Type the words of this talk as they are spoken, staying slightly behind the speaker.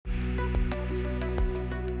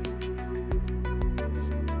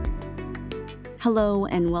Hello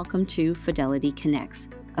and welcome to Fidelity Connects,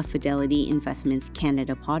 a Fidelity Investments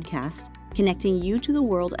Canada podcast, connecting you to the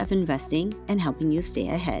world of investing and helping you stay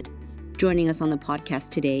ahead. Joining us on the podcast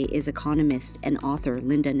today is economist and author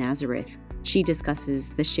Linda Nazareth. She discusses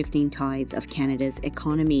the shifting tides of Canada's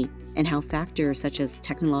economy and how factors such as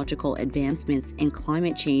technological advancements and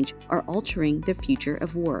climate change are altering the future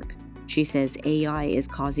of work. She says AI is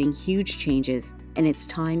causing huge changes, and it's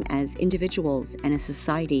time as individuals and a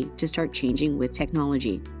society to start changing with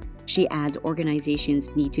technology. She adds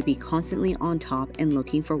organizations need to be constantly on top and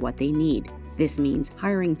looking for what they need. This means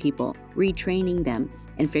hiring people, retraining them,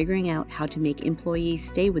 and figuring out how to make employees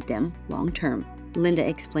stay with them long term. Linda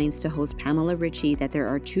explains to host Pamela Ritchie that there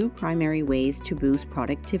are two primary ways to boost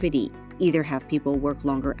productivity. Either have people work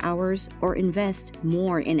longer hours or invest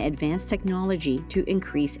more in advanced technology to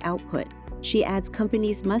increase output. She adds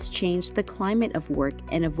companies must change the climate of work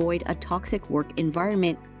and avoid a toxic work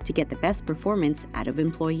environment to get the best performance out of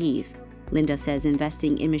employees. Linda says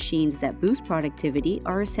investing in machines that boost productivity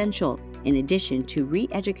are essential, in addition to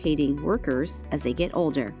re-educating workers as they get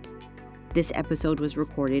older. This episode was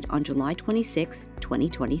recorded on July 26,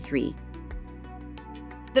 2023.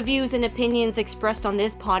 The views and opinions expressed on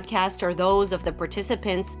this podcast are those of the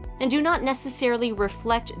participants and do not necessarily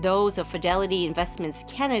reflect those of Fidelity Investments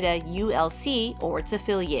Canada, ULC, or its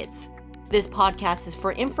affiliates. This podcast is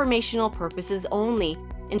for informational purposes only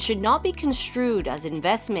and should not be construed as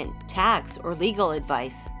investment, tax, or legal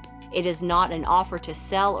advice. It is not an offer to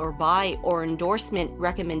sell or buy or endorsement,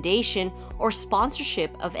 recommendation, or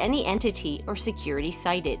sponsorship of any entity or security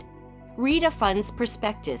cited. Read a fund's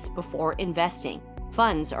prospectus before investing.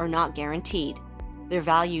 Funds are not guaranteed. Their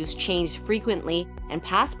values change frequently, and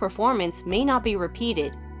past performance may not be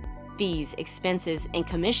repeated. Fees, expenses, and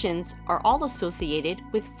commissions are all associated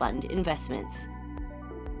with fund investments.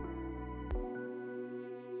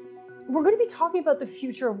 We're going to be talking about the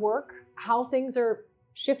future of work, how things are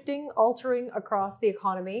shifting, altering across the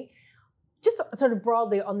economy, just sort of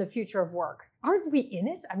broadly on the future of work. Aren't we in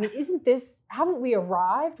it? I mean, haven't we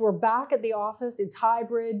arrived? We're back at the office, it's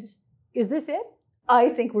hybrid. Is this it? I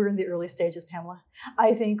think we're in the early stages, Pamela.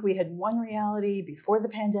 I think we had one reality before the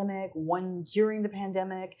pandemic, one during the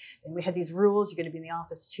pandemic, and we had these rules, you're going to be in the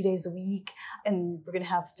office 2 days a week, and we're going to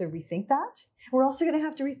have to rethink that. We're also going to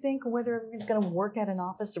have to rethink whether everybody's going to work at an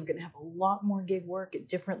office, or we're going to have a lot more gig work at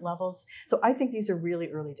different levels. So I think these are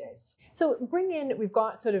really early days. So we've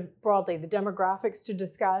got sort of broadly the demographics to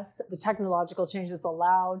discuss, the technological changes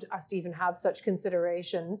allowed us to even have such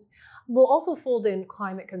considerations. We'll also fold in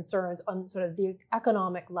climate concerns on sort of the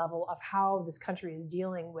economic level of how this country is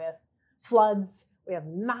dealing with floods. We have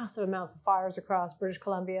massive amounts of fires across British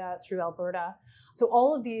Columbia through Alberta. So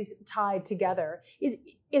all of these tied together. Is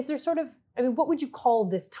there sort of, I mean, what would you call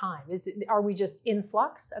this time? Are we just in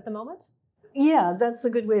flux at the moment? Yeah, that's a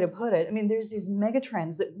good way to put it. I mean, there's these mega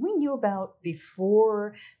trends that we knew about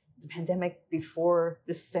before the pandemic, before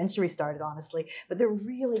this century started, honestly, but they're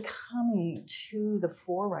really coming to the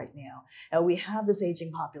fore right now. We have this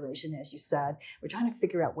aging population, as you said. We're trying to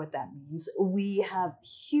figure out what that means. We have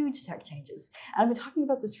huge tech changes. And I've been talking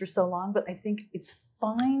about this for so long, but I think it's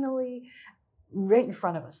finally right in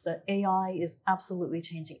front of us that AI is absolutely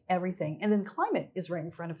changing everything. And then climate is right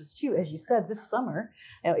in front of us too. As you said, this summer,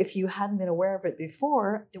 if you hadn't been aware of it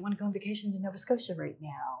before, you want to go on vacation to Nova Scotia right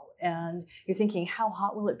now. And you're thinking, how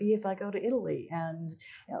hot will it be if I go to Italy? And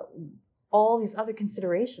all these other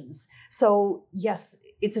considerations. So yes,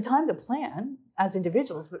 it's a time to plan as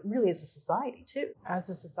individuals, but really as a society too. As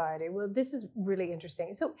a society. Well, this is really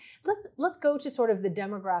interesting. So let's go to sort of the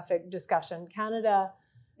demographic discussion. Canada,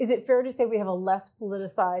 is it fair to say we have a less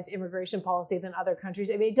politicized immigration policy than other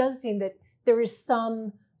countries? I mean, it does seem that there is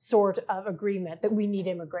some sort of agreement that we need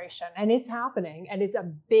immigration, and it's happening, and it's a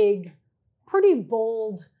big, pretty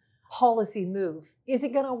bold policy move. Is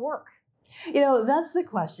it going to work? That's the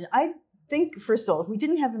question. I think, first of all, if we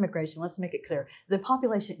didn't have immigration, let's make it clear, the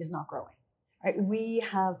population is not growing. Right? We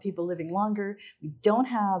have people living longer. We don't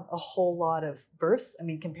have a whole lot of births,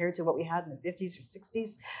 compared to what we had in the 50s or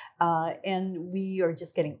 60s. And we are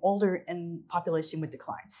just getting older and population would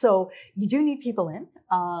decline. So you do need people in.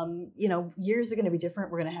 Years are going to be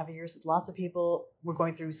different. We're going to have years with lots of people. We're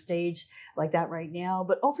going through a stage like that right now.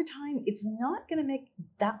 But over time, it's not going to make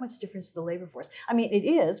that much difference to the labor force. It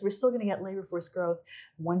is. We're still going to get labor force growth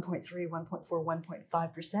 1.3, 1.4,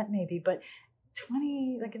 1.5% maybe. But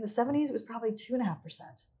in the 70s, it was probably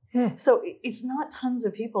 2.5%. So it's not tons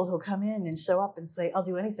of people who'll come in and show up and say, I'll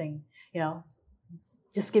do anything,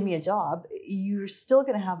 just give me a job. You're still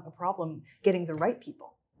going to have a problem getting the right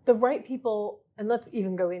people. the right people, and let's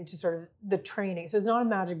even go into sort of the training. So it's not a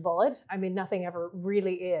magic bullet. I mean, nothing ever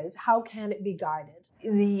really is. How can it be guided?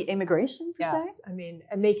 The immigration, per se? Yes, I mean,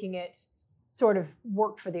 and making it sort of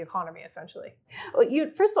work for the economy, essentially. Well,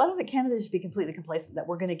 first of all, I don't think Canada should be completely complacent that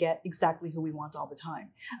we're going to get exactly who we want all the time.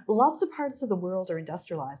 Lots of parts of the world are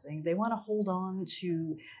industrializing. They want to hold on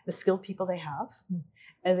to the skilled people they have.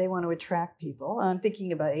 And they want to attract people. I'm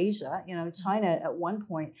thinking about Asia. China at one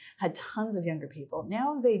point had tons of younger people.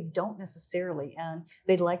 Now they don't necessarily, and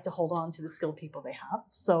they'd like to hold on to the skilled people they have.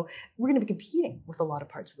 So we're going to be competing with a lot of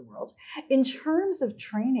parts of the world. In terms of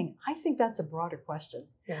training, I think that's a broader question.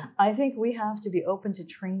 Yeah. I think we have to be open to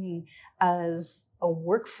training as a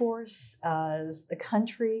workforce, as a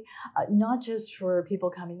country, not just for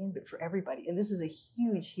people coming in, but for everybody. And this is a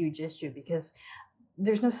huge, huge issue because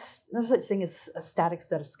there's no such thing as a static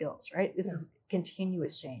set of skills, right? This is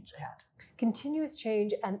continuous change ahead. Continuous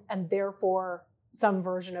change and therefore some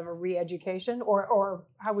version of a re-education, or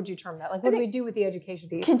how would you term that? Like, what do we do with the education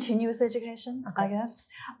piece? Continuous education, Okay. I guess.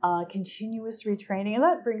 Continuous retraining. And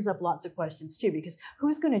that brings up lots of questions too, because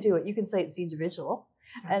who's going to do it? You can say it's the individual.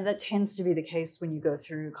 And that tends to be the case when you go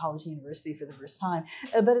through college and university for the first time.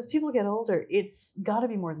 But as people get older, it's got to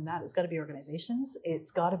be more than that. It's got to be organizations.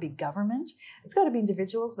 It's got to be government. It's got to be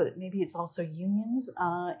individuals, but maybe it's also unions.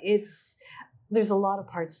 There's a lot of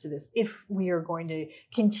parts to this if we are going to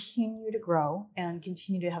continue to grow and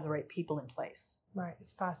continue to have the right people in place. Right,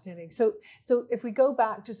 it's fascinating. So if we go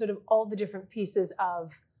back to sort of all the different pieces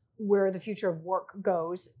of where the future of work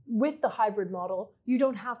goes, with the hybrid model, you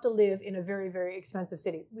don't have to live in a very, very expensive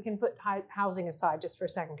city. We can put housing aside just for a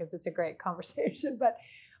second because it's a great conversation.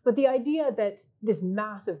 But the idea that this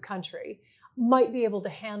massive country might be able to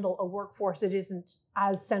handle a workforce that isn't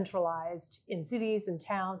as centralized in cities and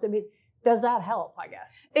towns. I mean, does that help, I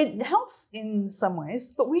guess? It helps in some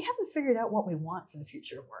ways, but we haven't figured out what we want for the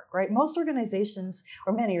future of work, right? Most organizations,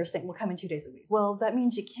 or many, are saying, we'll come in 2 days a week. Well, that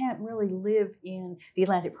means you can't really live in the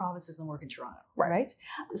Atlantic provinces and work in Toronto, right?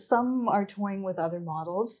 Some are toying with other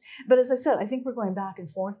models. But as I said, I think we're going back and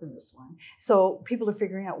forth in this one. So people are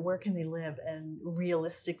figuring out where can they live and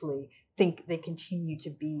realistically think they continue to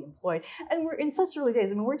be employed. And we're in such early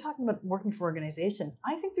days. I mean, we're talking about working for organizations.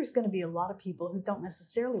 I think there's going to be a lot of people who don't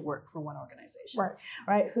necessarily work for one organization,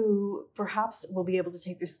 right? Who perhaps will be able to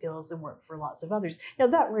take their skills and work for lots of others. Now,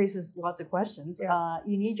 that raises lots of questions.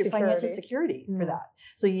 You need your financial security for that.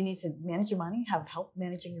 So you need to manage your money, have help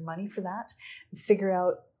managing your money for that, figure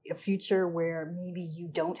out a future where maybe you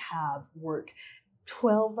don't have work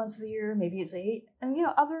 12 months of the year, maybe it's 8. And,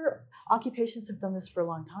 other occupations have done this for a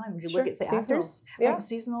long time. If you look at, say, actors, right?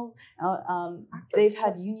 Seasonal. They've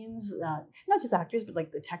had unions, not just actors, but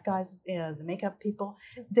like the tech guys, the makeup people.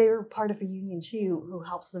 They're part of a union too, who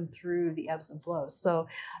helps them through the ebbs and flows. So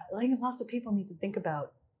I think lots of people need to think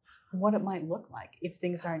about what it might look like if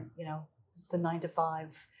things aren't, the 9 to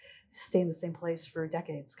 5, stay in the same place for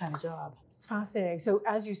decades kind of job. It's fascinating. So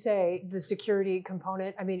as you say, the security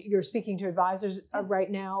component, I mean, you're speaking to advisors right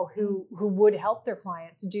now who would help their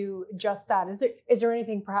clients do just that. Is there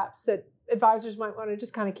anything perhaps that advisors might want to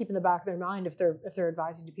just kind of keep in the back of their mind if they're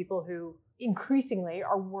advising to people who increasingly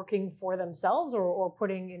are working for themselves or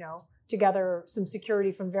putting, together some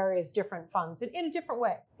security from various different funds in a different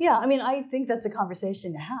way? Yeah, I mean, I think that's a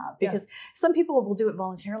conversation to have because some people will do it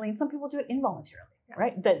voluntarily and some people do it involuntarily.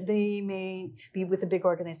 Right? That they may be with a big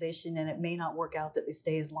organization and it may not work out that they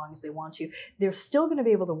stay as long as they want to. They're still going to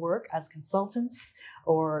be able to work as consultants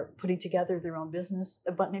or putting together their own business,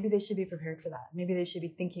 but maybe they should be prepared for that. Maybe they should be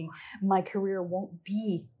thinking, my career won't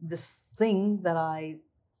be this thing that I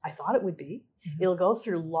thought it would be. It'll go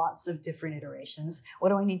through lots of different iterations. What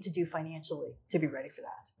do I need to do financially to be ready for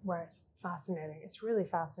that? Right. Fascinating. It's really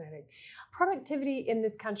fascinating. Productivity in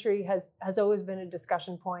this country has always been a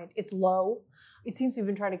discussion point. It's low. It seems we've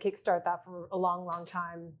been trying to kickstart that for a long, long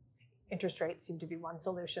time. Interest rates seem to be one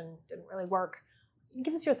solution. Didn't really work.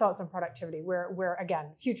 Give us your thoughts on productivity, where again,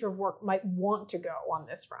 future of work might want to go on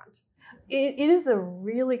this front. It is a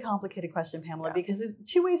really complicated question, Pamela, because there's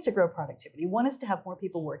 2 ways to grow productivity. One is to have more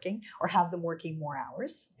people working or have them working more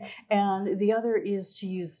hours. And the other is to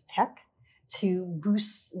use tech to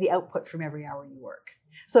boost the output from every hour you work.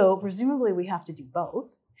 So presumably we have to do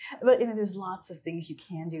both. But there's lots of things you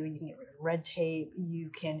can do. You can get rid of red tape. You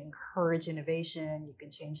can encourage innovation. You can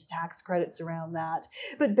change the tax credits around that.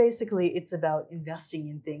 But basically, it's about investing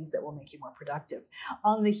in things that will make you more productive.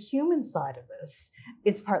 On the human side of this,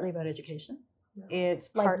 it's partly about education. It's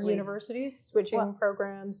Like partly universities, switching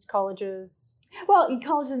programs, colleges. well, in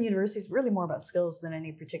colleges and universities, really more about skills than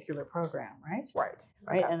any particular program, right? Right.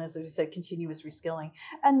 Right. Okay. And as we said, continuous reskilling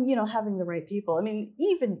and, having the right people. I mean,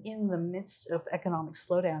 even in the midst of economic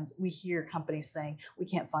slowdowns, we hear companies saying we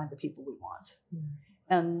can't find the people we want.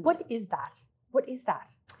 And What is that? What is that?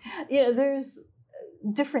 there's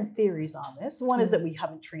different theories on this. One is that we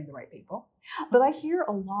haven't trained the right people. But I hear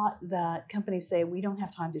a lot that companies say we don't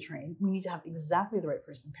have time to train. We need to have exactly the right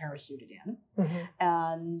person parachuted in.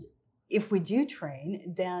 And if we do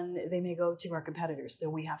train, then they may go to our competitors. So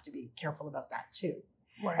we have to be careful about that too.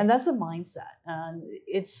 Right. And that's a mindset. And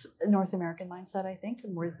it's a North American mindset, I think,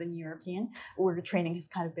 more than European, where training has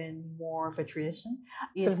kind of been more of a tradition.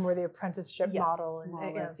 Sort of more the apprenticeship model. And, more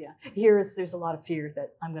or less, yeah. Here, there's a lot of fear that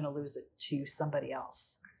I'm going to lose it to somebody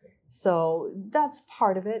else. I see. So that's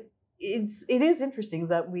part of it. It is interesting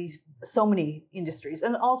that so many industries,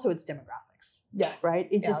 and also it's demographics. Yes. Right?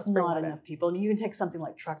 It's just not enough people. I mean, you can take something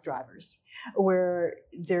like truck drivers, where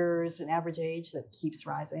there's an average age that keeps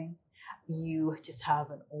rising. You just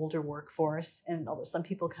have an older workforce, and although some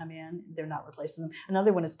people come in, they're not replacing them.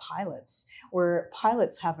 Another one is pilots, where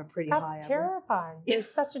pilots have a pretty high. That's terrifying. There's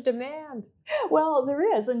such a demand. Well, there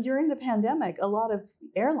is. And during the pandemic, a lot of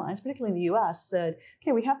airlines, particularly in the US, said,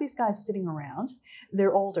 okay, we have these guys sitting around.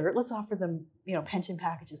 They're older. Let's offer them, pension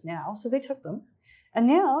packages now. So they took them. And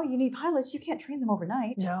now you need pilots. You can't train them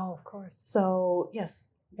overnight. No, of course. So yes,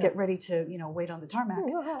 get ready to, wait on the tarmac.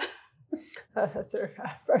 That sort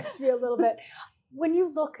of frightens me a little bit. When you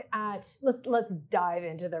look at, let's dive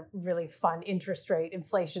into the really fun interest rate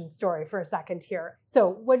inflation story for a second here. So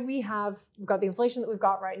when we've got the inflation that we've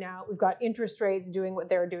got right now, we've got interest rates doing what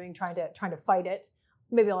they're doing, trying to fight it.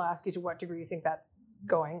 Maybe I'll ask you to what degree you think that's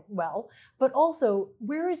going well, but also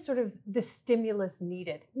where is sort of the stimulus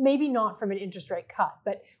needed? Maybe not from an interest rate cut,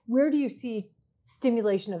 but where do you see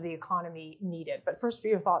stimulation of the economy needed? But first, for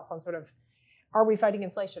your thoughts on sort of, are we fighting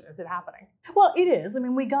inflation? Is it happening? Well, it is. I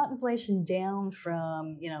mean, we got inflation down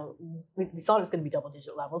from, we thought it was going to be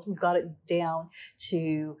double-digit levels. We've got it down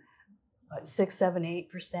to 6, 7,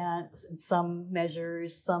 8% in some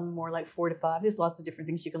measures, some more like 4 to 5. There's lots of different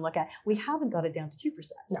things you can look at. We haven't got it down to 2%.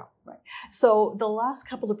 No. Right. So the last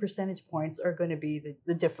couple of percentage points are going to be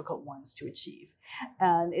the difficult ones to achieve.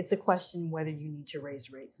 And it's a question whether you need to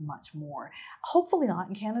raise rates much more. Hopefully not.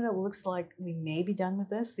 In Canada, it looks like we may be done with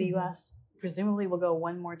this. The US presumably we'll go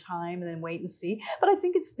one more time and then wait and see. But I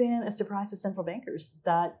think it's been a surprise to central bankers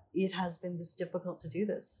that it has been this difficult to do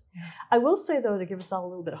this. Yeah. I will say, though, to give us all a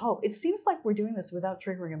little bit of hope, it seems like we're doing this without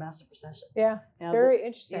triggering a massive recession. Yeah, very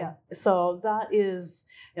interesting. Yeah. So that is,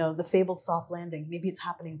 the fabled soft landing. Maybe it's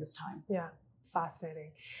happening this time. Yeah,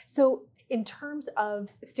 fascinating. So in terms of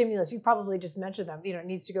stimulus, you probably just mentioned them, it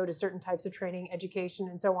needs to go to certain types of training, education,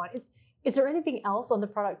 and so on. Is there anything else on the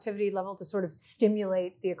productivity level to sort of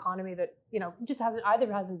stimulate the economy that, just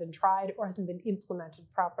hasn't been tried or hasn't been implemented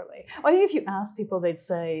properly? Well, I think if you ask people, they'd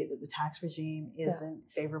say that the tax regime isn't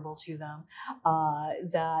favorable to them,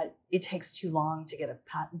 that it takes too long to get a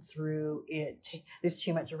patent through, there's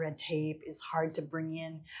too much red tape, it's hard to bring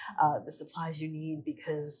in the supplies you need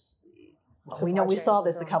because we saw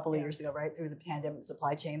this a couple of years ago, right? Through the pandemic,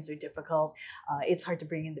 supply chains are difficult. It's hard to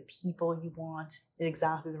bring in the people you want at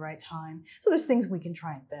exactly the right time. So there's things we can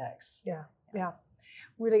try and fix. Yeah.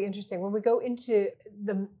 Really interesting. When we go into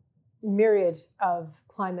the myriad of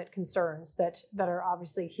climate concerns that are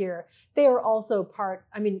obviously here, they are also part,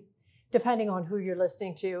 depending on who you're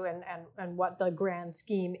listening to and what the grand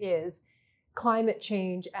scheme is, climate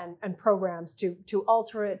change and programs to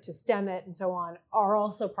alter it, to stem it, and so on, are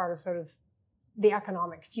also part of sort of the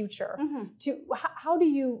economic future. How do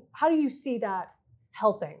you see that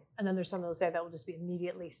helping? And then there's some who say that will just be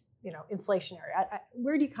immediately, inflationary.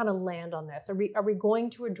 Where do you kind of land on this? Are we going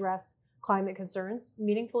to address climate concerns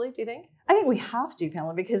meaningfully, do you think? I think we have to,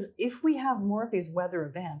 Pamela, because if we have more of these weather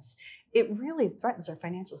events, it really threatens our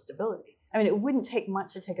financial stability. It wouldn't take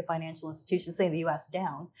much to take a financial institution, say in the US,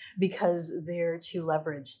 down because they're too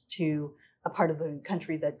leveraged to a part of the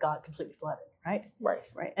country that got completely flooded, right? Right.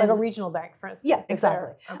 Like a regional bank, for instance. Yeah,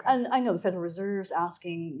 exactly. Okay. And I know the Federal Reserve's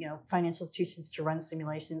asking, financial institutions to run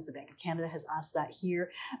simulations. The Bank of Canada has asked that here.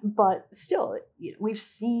 But still, we've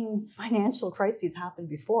seen financial crises happen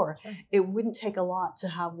before. Sure. It wouldn't take a lot to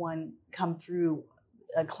have one come through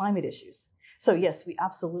climate issues. So yes, we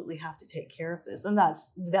absolutely have to take care of this. And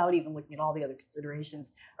that's without even looking at all the other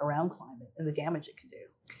considerations around climate and the damage it can do.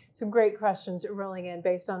 Some great questions rolling in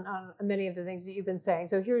based on many of the things that you've been saying.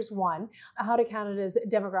 So here's one. How do Canada's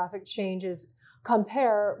demographic changes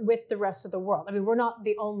compare with the rest of the world? We're not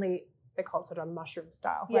the only they call it sort of mushroom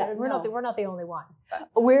style. Yeah, right? We're not the only one. But.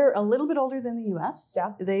 We're a little bit older than the US.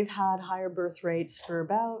 Yeah. They've had higher birth rates for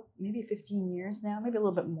about maybe 15 years now, maybe a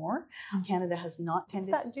little bit more. Canada has not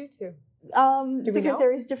tended. What's that due to?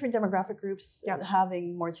 There's different demographic groups Yeah.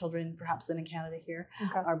 having more children perhaps than in Canada here.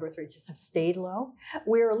 Okay. Our birth rates just have stayed low.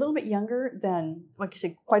 We're a little bit younger than, like I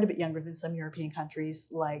said, quite a bit younger than some European countries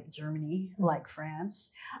like Germany, like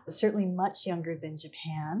France, certainly much younger than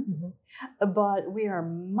Japan. But we are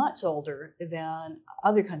much older than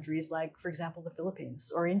other countries like, for example, the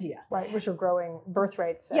Philippines or India. Right, which are growing birth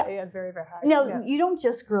rates at very, very high. Now, you don't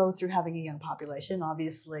just grow through having a young population.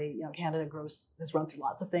 Obviously, Canada has grown through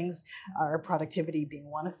lots of things, our productivity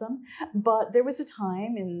being one of them. But there was a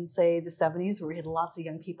time in, say, the 70s where we had lots of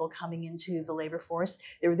young people coming into the labor force.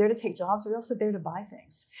 They were there to take jobs. They were also there to buy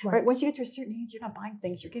things. Right? Once you get to a certain age, you're not buying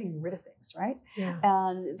things, you're getting rid of things, right? Yeah.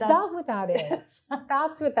 And that's what that is.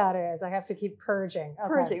 That's what that is. I have to keep purging. Okay.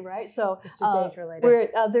 Purging, right? So it's just age related.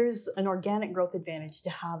 There's an organic growth advantage to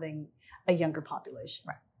having a younger population.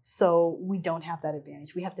 Right. So we don't have that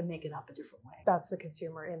advantage. We have to make it up a different way. That's the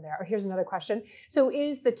consumer in there. Here's another question. So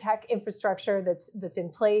is the tech infrastructure that's in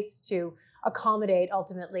place to accommodate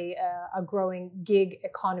ultimately a growing gig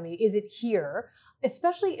economy, is it here,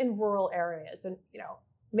 especially in rural areas? And,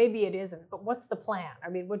 maybe it isn't, but what's the plan? I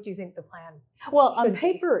mean, what do you think the plan Well, on should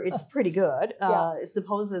paper, be? it's pretty good. Yeah.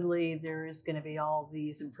 Supposedly, there's going to be all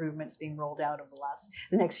these improvements being rolled out over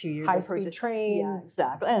the next few years. High-speed trains. Yeah,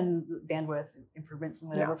 exactly. And bandwidth improvements and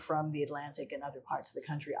whatever from the Atlantic and other parts of the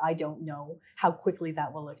country. I don't know how quickly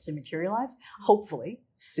that will actually materialize. Hopefully,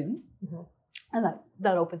 soon. And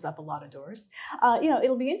that opens up a lot of doors.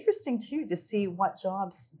 It'll be interesting, too, to see what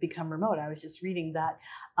jobs become remote. I was just reading that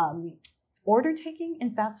order taking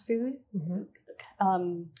in fast food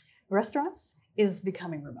restaurants is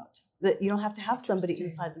becoming remote. That you don't have to have somebody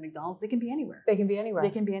inside the McDonald's. They can be anywhere. They can be anywhere. They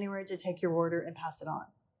can be anywhere to take your order and pass it on.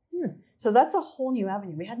 So that's a whole new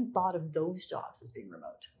avenue. We hadn't thought of those jobs as being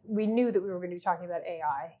remote. We knew that we were going to be talking about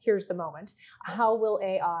AI. Here's the moment. How will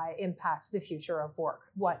AI impact the future of work?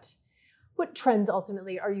 What trends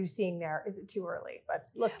ultimately are you seeing there? Is it too early? But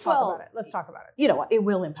let's talk about it. Let's talk about it. You know what? It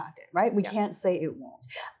will impact it, right? We can't say it won't.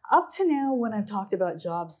 Up to now, when I've talked about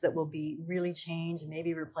jobs that will be really changed,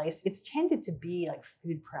 maybe replaced, it's tended to be like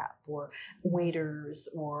food prep or waiters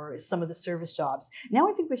or some of the service jobs. Now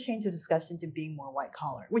I think we've changed the discussion to being more white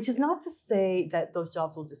collar, which is not to say that those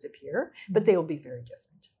jobs will disappear, but they will be very different.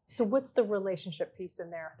 So what's the relationship piece in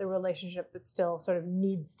there? The relationship that still sort of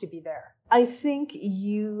needs to be there? I think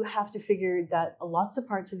you have to figure that lots of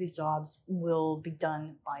parts of these jobs will be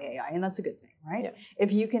done by AI, and that's a good thing, right? Yeah.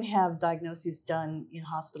 If you can have diagnoses done in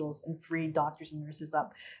hospitals and free doctors and nurses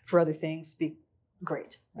up for other things, be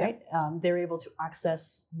great, right? They're able to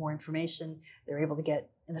access more information. They're able to get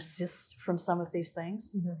an assist from some of these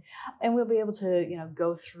things. And we'll be able to,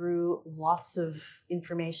 go through lots of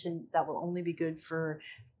information that will only be good for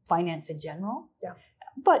finance in general. Yeah.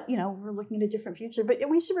 But, we're looking at a different future. But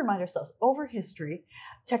we should remind ourselves, over history,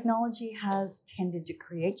 technology has tended to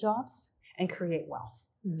create jobs and create wealth.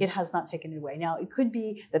 It has not taken it away. Now, it could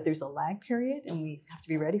be that there's a lag period and we have to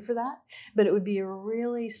be ready for that. But it would be a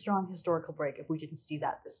really strong historical break if we didn't see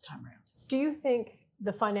that this time around. Do you think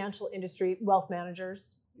the financial industry, wealth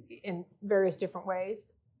managers in various different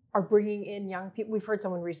ways, are bringing in young people? We've heard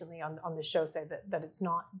someone recently on the show say that it's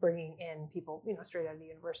not bringing in people, straight out of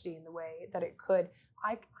university in the way that it could.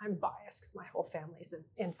 I'm biased because my whole family is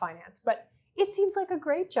in finance, but it seems like a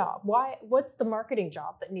great job. Why? What's the marketing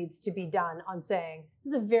job that needs to be done on saying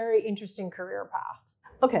this is a very interesting career path?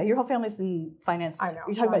 Okay, your whole family's in finance. I know.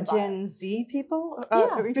 You're talking about Gen Z people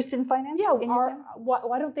are interested in finance? Yeah. In your family?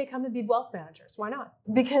 Why don't they come and be wealth managers? Why not?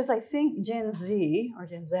 Because I think Gen Z, or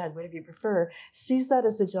Gen Z, whatever you prefer, sees that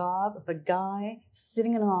as a job of a guy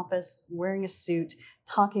sitting in an office, wearing a suit,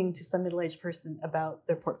 talking to some middle-aged person about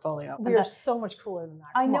their portfolio. We're so much cooler than that.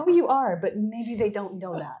 I Come know on. you are, but maybe they don't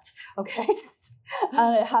know that, okay?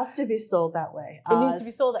 And it has to be sold that way. It needs to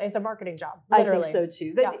be sold. It's a marketing job, literally. I think so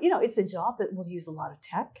too. It's a job that will use a lot of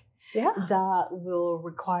tech. Yeah. That will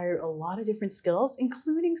require a lot of different skills,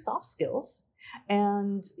 including soft skills,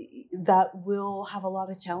 and that will have a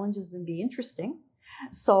lot of challenges and be interesting.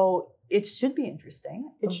 So it should be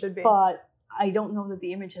interesting. It should be. But I don't know that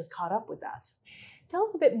the image has caught up with that. Tell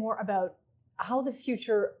us a bit more about how the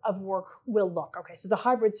future of work will look. Okay, so the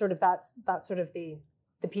hybrid that's sort of the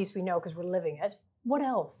piece we know because we're living it. What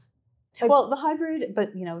else? Well, the hybrid, but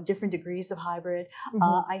different degrees of hybrid.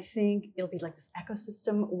 I think it'll be like this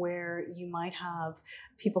ecosystem where you might have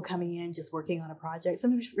people coming in just working on a project.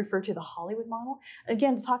 Some people refer to the Hollywood model.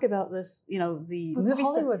 Again, to talk about this, the What's movie the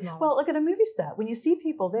Hollywood model? Well, look at a movie set. When you see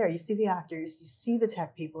people there, you see the actors, you see the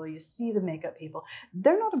tech people, you see the makeup people.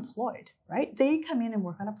 They're not employed, right? They come in and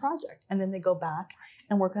work on a project, and then they go back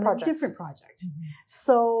and work on a different project.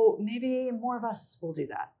 So maybe more of us will do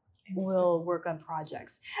that. Will work on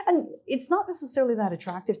projects. And it's not necessarily that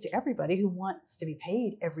attractive to everybody who wants to be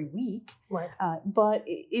paid every week, right? But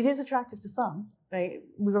it is attractive to some. Right?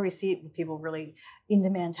 We already see it with people really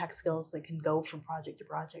in-demand tech skills that can go from project to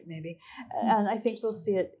project maybe. And I think we'll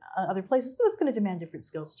see it other places, but it's going to demand different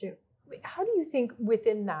skills too. How do you think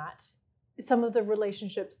within that, some of the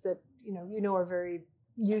relationships that are very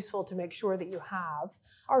useful to make sure that you have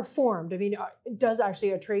are formed? I mean, does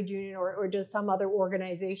actually a trade union or does some other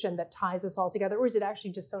organization that ties us all together, or is it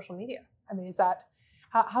actually just social media? I mean, is that,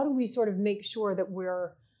 how do we sort of make sure that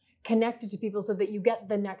we're connected to people so that you get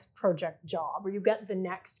the next project job or you get the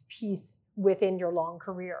next piece within your long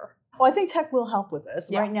career? Well, I think tech will help with this.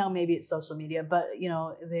 Yeah. Right now, maybe it's social media, but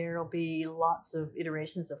there'll be lots of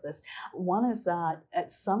iterations of this. One is that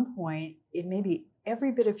at some point, it may be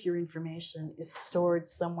every bit of your information is stored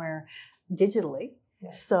somewhere digitally.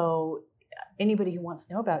 Yeah. So anybody who wants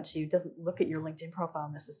to know about you doesn't look at your LinkedIn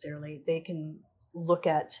profile necessarily. They can look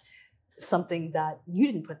at something that you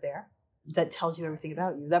didn't put there that tells you everything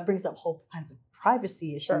about you. That brings up whole kinds of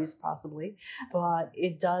privacy issues, possibly, but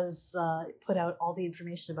it does put out all the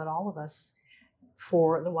information about all of us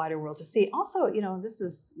for the wider world to see. Also, this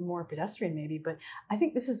is more pedestrian maybe, but I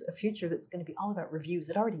think this is a future that's going to be all about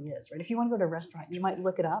reviews. It already is, right? If you want to go to a restaurant, you might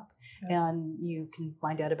look it up and you can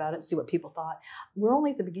find out about it, see what people thought. We're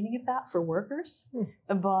only at the beginning of that for workers,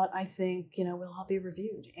 but I think, we'll all be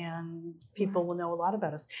reviewed and people will know a lot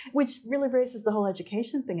about us, which really raises the whole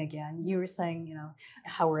education thing again. You were saying,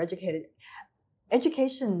 how we're educated.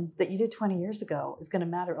 Education that you did 20 years ago is going to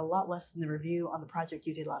matter a lot less than the review on the project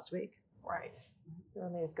you did last week. Right. You're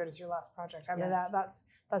only as good as your last project. I mean,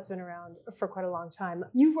 that's been around for quite a long time.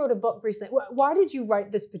 You wrote a book recently. Why did you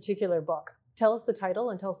write this particular book? Tell us the title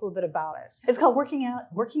and tell us a little bit about it. It's called Working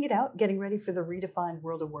It Out, Getting Ready for the Redefined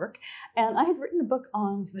World of Work. And I had written a book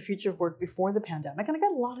on the future of work before the pandemic, and I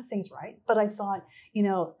got a lot of things right. But I thought,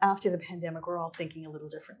 after the pandemic, we're all thinking a little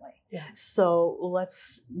differently. Yeah. So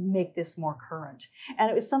let's make this more current.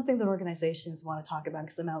 And it was something that organizations want to talk about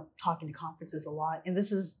because I'm out talking to conferences a lot. And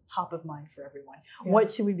this is top of mind for everyone. Yeah.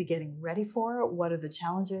 What should we be getting ready for? What are the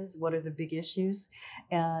challenges? What are the big issues?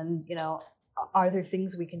 And, are there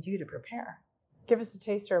things we can do to prepare? Give us a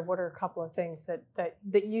taster of what are a couple of things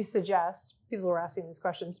that you suggest people who are asking these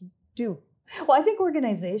questions do. Well, I think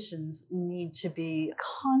organizations need to be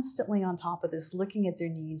constantly on top of this, looking at their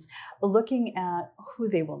needs, looking at who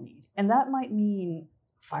they will need. And that might mean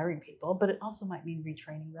firing people, but it also might mean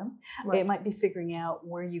retraining them. Right. It might be figuring out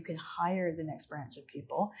where you can hire the next branch of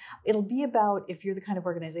people. It'll be about, if you're the kind of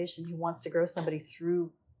organization who wants to grow somebody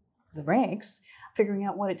through the ranks, figuring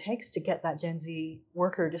out what it takes to get that Gen Z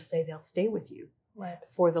worker to say they'll stay with you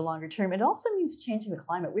for the longer term. It also means changing the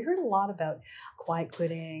climate. We heard a lot about quiet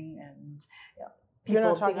quitting and people. You're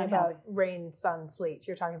not talking about rain, sun, sleet.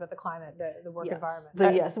 You're talking about the climate, the work environment.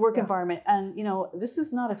 The work environment. And, this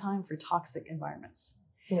is not a time for toxic environments.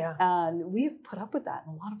 Yeah. And we've put up with that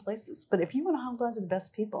in a lot of places. But if you want to hold on to the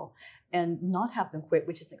best people and not have them quit,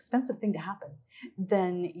 which is an expensive thing to happen,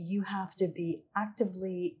 then you have to be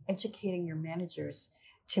actively educating your managers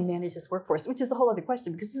to manage this workforce, which is a whole other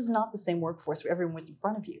question because this is not the same workforce where everyone was in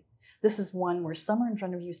front of you. This is one where some are in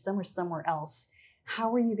front of you, some are somewhere else.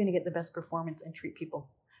 How are you going to get the best performance and treat people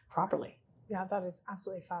properly? Yeah, that is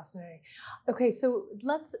absolutely fascinating. Okay, so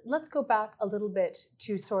let's go back a little bit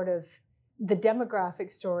to sort of the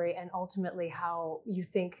demographic story and ultimately how you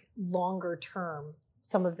think longer term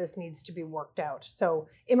some of this needs to be worked out. So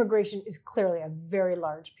immigration is clearly a very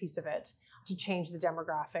large piece of it to change the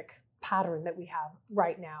demographic pattern that we have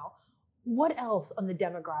right now. What else on the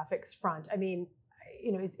demographics front? I mean,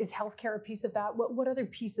 is healthcare a piece of that? What other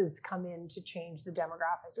pieces come in to change the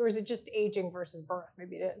demographics? Or is it just aging versus birth?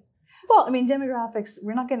 Maybe it is. Well, I mean, demographics,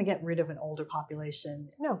 we're not going to get rid of an older population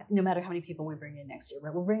no matter how many people we bring in next year,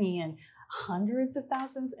 right? We're bringing in hundreds of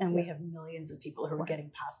thousands and we have millions of people who are getting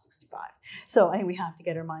past 65. So I think we have to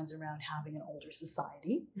get our minds around having an older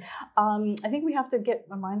society. I think we have to get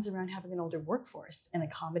our minds around having an older workforce and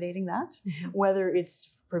accommodating that, whether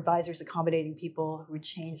it's advisors accommodating people who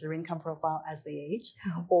change their income profile as they age,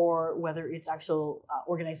 or whether it's actual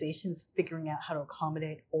organizations figuring out how to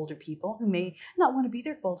accommodate older people who may not want to be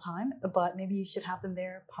there full time, but maybe you should have them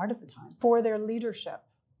there part of the time. For their leadership.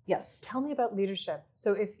 Yes. Tell me about leadership.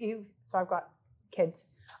 So I've got kids,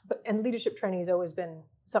 and leadership training has always been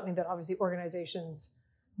something that obviously organizations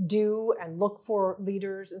do and look for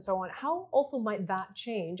leaders and so on. How also might that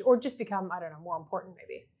change or just become, I don't know, more important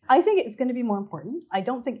maybe? I think it's going to be more important. I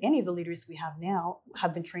don't think any of the leaders we have now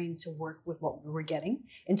have been trained to work with what we're getting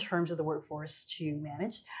in terms of the workforce to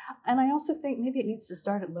manage. And I also think maybe it needs to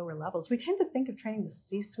start at lower levels. We tend to think of training the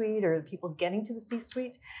C-suite or the people getting to the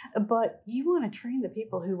C-suite, but you want to train the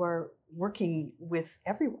people who are working with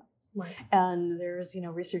everyone. Right. And there's,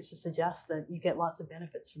 research to suggest that you get lots of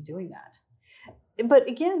benefits from doing that. But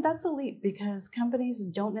again, that's a leap because companies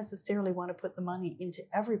don't necessarily want to put the money into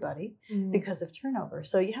everybody because of turnover.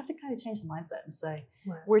 So you have to kind of change the mindset and say,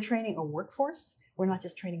 we're training a workforce. We're not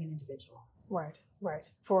just training an individual. Right.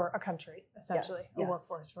 For a country, essentially, yes.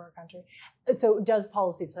 workforce for a country. So does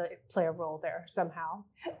policy play a role there somehow?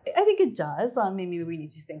 I think it does. Maybe we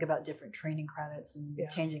need to think about different training credits and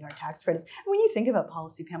changing our tax credits. When you think about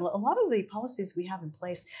policy, Pamela, a lot of the policies we have in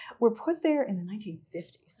place were put there in the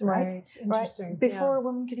 1950s, right? Interesting. Right? Before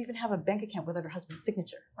women could even have a bank account without her husband's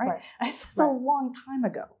signature, right? It's a long time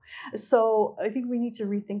ago. So I think we need to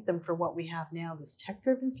rethink them for what we have now, this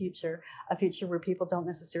tech-driven future, a future where people don't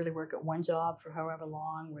necessarily work at one job for however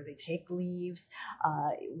long, where they take leaves,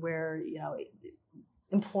 where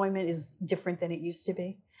employment is different than it used to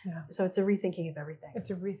be. Yeah. So it's a rethinking of everything. It's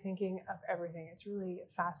a rethinking of everything. It's really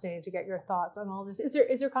fascinating to get your thoughts on all this. Is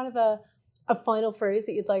there kind of a final phrase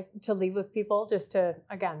that you'd like to leave with people? Just to,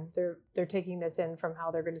 again, they're taking this in from how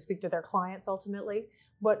they're going to speak to their clients ultimately.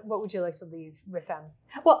 What would you like to leave with them?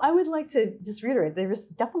 Well, I would like to just reiterate, there is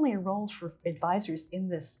definitely a role for advisors in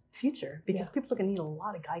this future because people are going to need a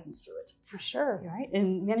lot of guidance through it. For sure. Right?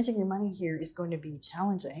 And managing your money here is going to be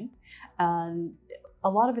challenging. And a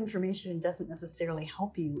lot of information doesn't necessarily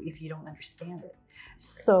help you if you don't understand it.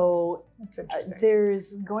 So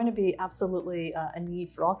there's going to be absolutely a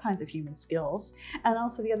need for all kinds of human skills. And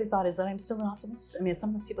also the other thought is that I'm still an optimist.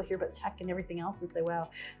 Sometimes people hear about tech and everything else and say, wow,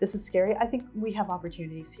 this is scary. I think we have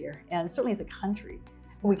opportunities here. And certainly as a country,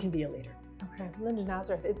 we can be a leader. Okay, Linda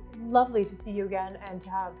Nazareth, it's lovely to see you again and to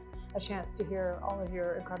have a chance to hear all of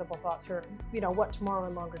your incredible thoughts for, what tomorrow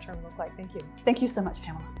and longer term look like. Thank you. Thank you so much,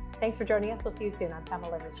 Pamela. Thanks for joining us. We'll see you soon. I'm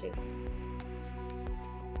Pamela Ritchie.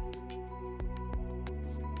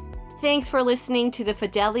 Thanks for listening to the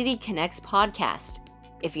Fidelity Connects podcast.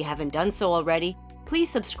 If you haven't done so already, please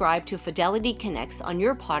subscribe to Fidelity Connects on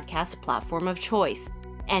your podcast platform of choice.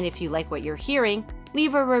 And if you like what you're hearing,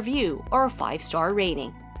 leave a review or a 5-star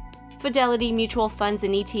rating. Fidelity mutual funds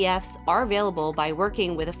and ETFs are available by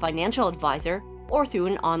working with a financial advisor or through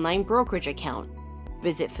an online brokerage account.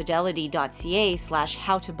 Visit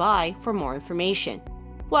fidelity.ca/howtobuy for more information.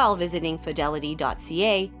 While visiting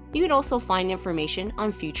fidelity.ca, you can also find information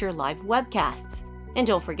on future live webcasts. And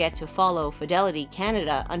don't forget to follow Fidelity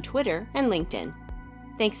Canada on Twitter and LinkedIn.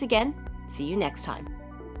 Thanks again. See you next time.